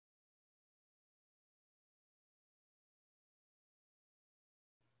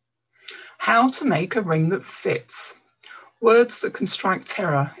How to make a ring that fits. Words that can strike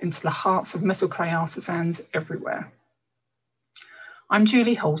terror into the hearts of metal clay artisans everywhere. I'm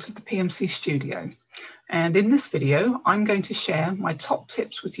Julie Holt of the PMC Studio, and in this video I'm going to share my top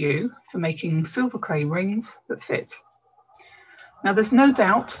tips with you for making silver clay rings that fit. Now there's no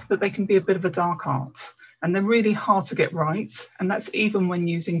doubt that they can be a bit of a dark art, and they're really hard to get right, and that's even when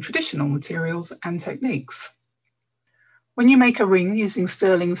using traditional materials and techniques. When you make a ring using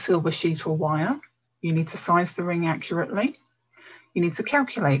sterling silver sheet or wire, you need to size the ring accurately. You need to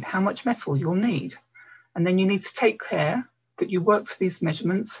calculate how much metal you'll need, and then you need to take care that you work to these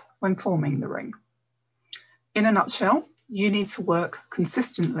measurements when forming the ring. In a nutshell, you need to work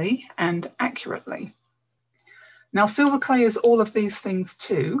consistently and accurately. Now, silver clay is all of these things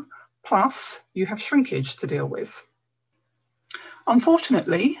too, plus you have shrinkage to deal with.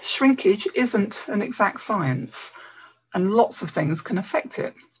 Unfortunately, shrinkage isn't an exact science, and lots of things can affect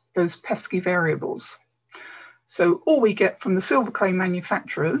it, those pesky variables. So all we get from the silver clay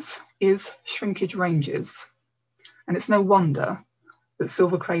manufacturers is shrinkage ranges. And it's no wonder that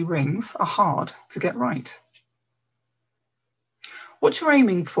silver clay rings are hard to get right. What you're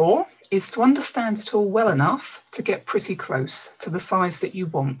aiming for is to understand it all well enough to get pretty close to the size that you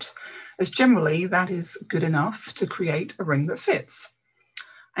want, as generally that is good enough to create a ring that fits.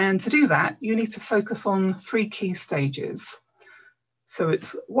 And to do that, you need to focus on three key stages. So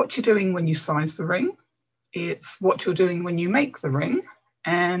it's what you're doing when you size the ring, it's what you're doing when you make the ring,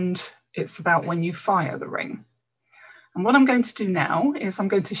 and it's about when you fire the ring. And what I'm going to do now is I'm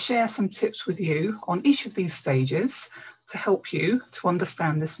going to share some tips with you on each of these stages to help you to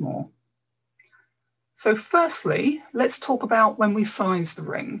understand this more. So firstly, let's talk about when we size the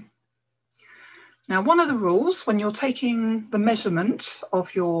ring. Now, one of the rules when you're taking the measurement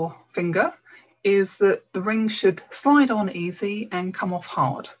of your finger is that the ring should slide on easy and come off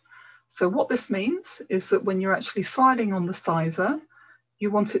hard. So what this means is that when you're actually sliding on the sizer,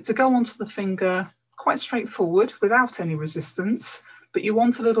 you want it to go onto the finger quite straightforward without any resistance, but you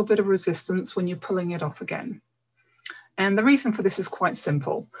want a little bit of resistance when you're pulling it off again. And the reason for this is quite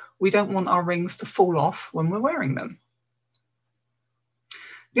simple. We don't want our rings to fall off when we're wearing them.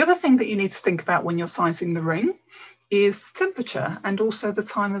 The other thing that you need to think about when you're sizing the ring is the temperature and also the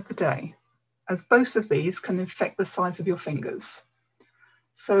time of the day, as both of these can affect the size of your fingers.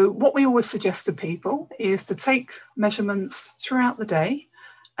 So what we always suggest to people is to take measurements throughout the day,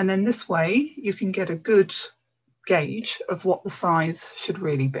 and then this way you can get a good gauge of what the size should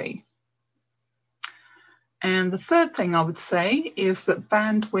really be. And the third thing I would say is that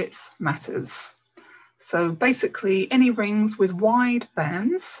bandwidth matters. So basically any rings with wide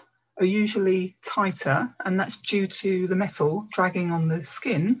bands are usually tighter, and that's due to the metal dragging on the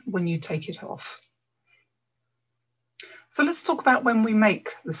skin when you take it off. So let's talk about when we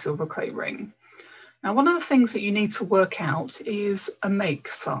make the silver clay ring. Now, one of the things that you need to work out is a make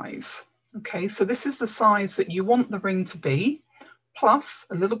size. Okay, so this is the size that you want the ring to be, plus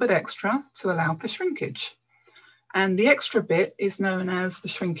a little bit extra to allow for shrinkage. And the extra bit is known as the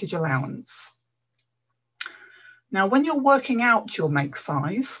shrinkage allowance. Now, when you're working out your make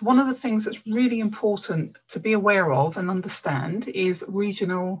size, one of the things that's really important to be aware of and understand is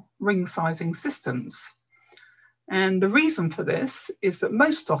regional ring sizing systems. And the reason for this is that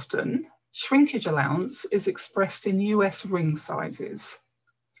most often, shrinkage allowance is expressed in US ring sizes.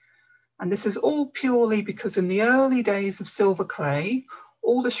 And this is all purely because in the early days of silver clay,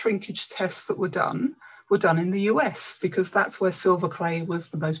 all the shrinkage tests that were done in the US, because that's where silver clay was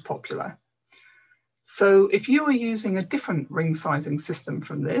the most popular. So if you are using a different ring sizing system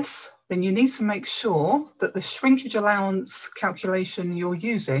from this, then you need to make sure that the shrinkage allowance calculation you're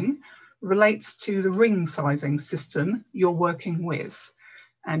using relates to the ring sizing system you're working with.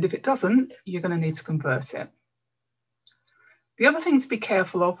 And if it doesn't, you're going to need to convert it. The other thing to be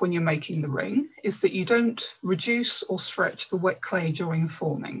careful of when you're making the ring is that you don't reduce or stretch the wet clay during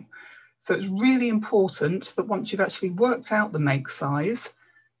forming. So it's really important that once you've actually worked out the make size,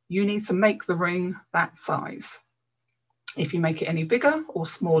 you need to make the ring that size. If you make it any bigger or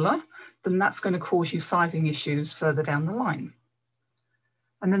smaller, then that's going to cause you sizing issues further down the line.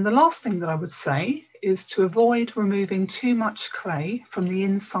 And then the last thing that I would say is to avoid removing too much clay from the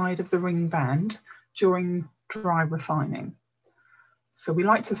inside of the ring band during dry refining. So we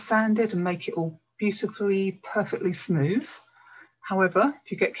like to sand it and make it all beautifully, perfectly smooth. However,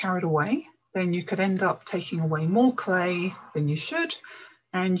 if you get carried away, then you could end up taking away more clay than you should,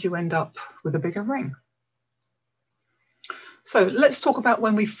 and you end up with a bigger ring. So let's talk about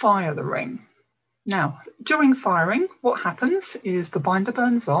when we fire the ring. Now, during firing, what happens is the binder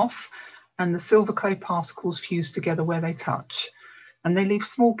burns off and the silver clay particles fuse together where they touch. and they leave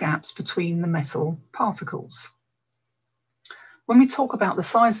small gaps between the metal particles. When we talk about the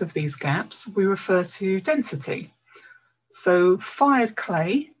size of these gaps, we refer to density. So fired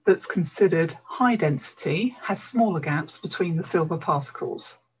clay that's considered high density has smaller gaps between the silver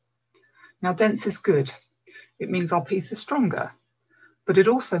particles. Now, dense is good. It means our piece is stronger, but it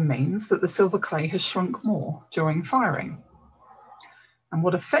also means that the silver clay has shrunk more during firing. And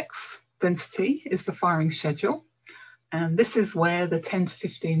what affects density is the firing schedule, and this is where the 10 to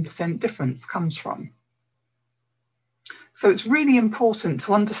 15% difference comes from. So it's really important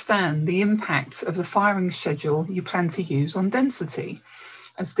to understand the impact of the firing schedule you plan to use on density,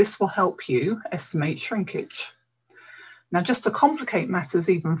 as this will help you estimate shrinkage. Now, just to complicate matters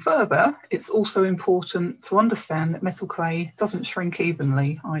even further, it's also important to understand that metal clay doesn't shrink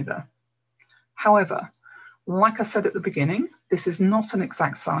evenly either. However, like I said at the beginning, this is not an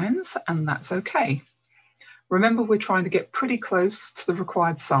exact science, and that's okay. Remember, we're trying to get pretty close to the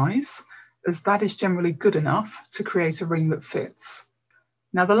required size, as that is generally good enough to create a ring that fits.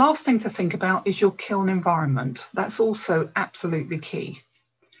 Now, the last thing to think about is your kiln environment. That's also absolutely key.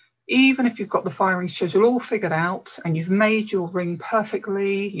 Even if you've got the firing schedule all figured out and you've made your ring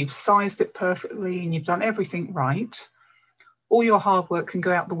perfectly, you've sized it perfectly, and you've done everything right, all your hard work can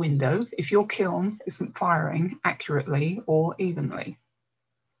go out the window if your kiln isn't firing accurately or evenly.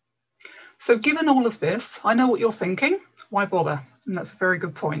 So given all of this, I know what you're thinking, why bother? And that's a very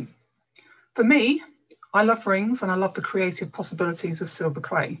good point. For me, I love rings and I love the creative possibilities of silver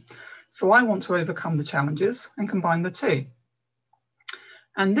clay. So I want to overcome the challenges and combine the two.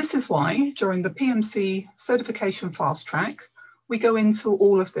 And this is why during the PMC certification fast track, we go into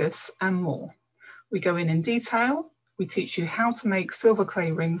all of this and more. We go in detail, we teach you how to make silver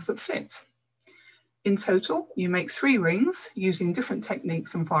clay rings that fit. In total, you make 3 rings using different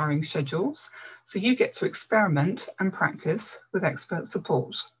techniques and firing schedules, so you get to experiment and practice with expert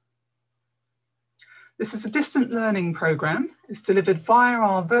support. This is a distant learning program. It's delivered via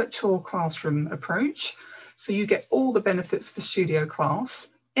our virtual classroom approach, so you get all the benefits of a studio class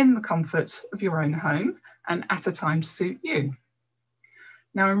in the comfort of your own home and at a time to suit you.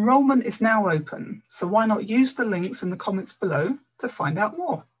 Now, enrolment is now open, so why not use the links in the comments below to find out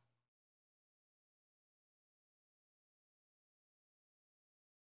more.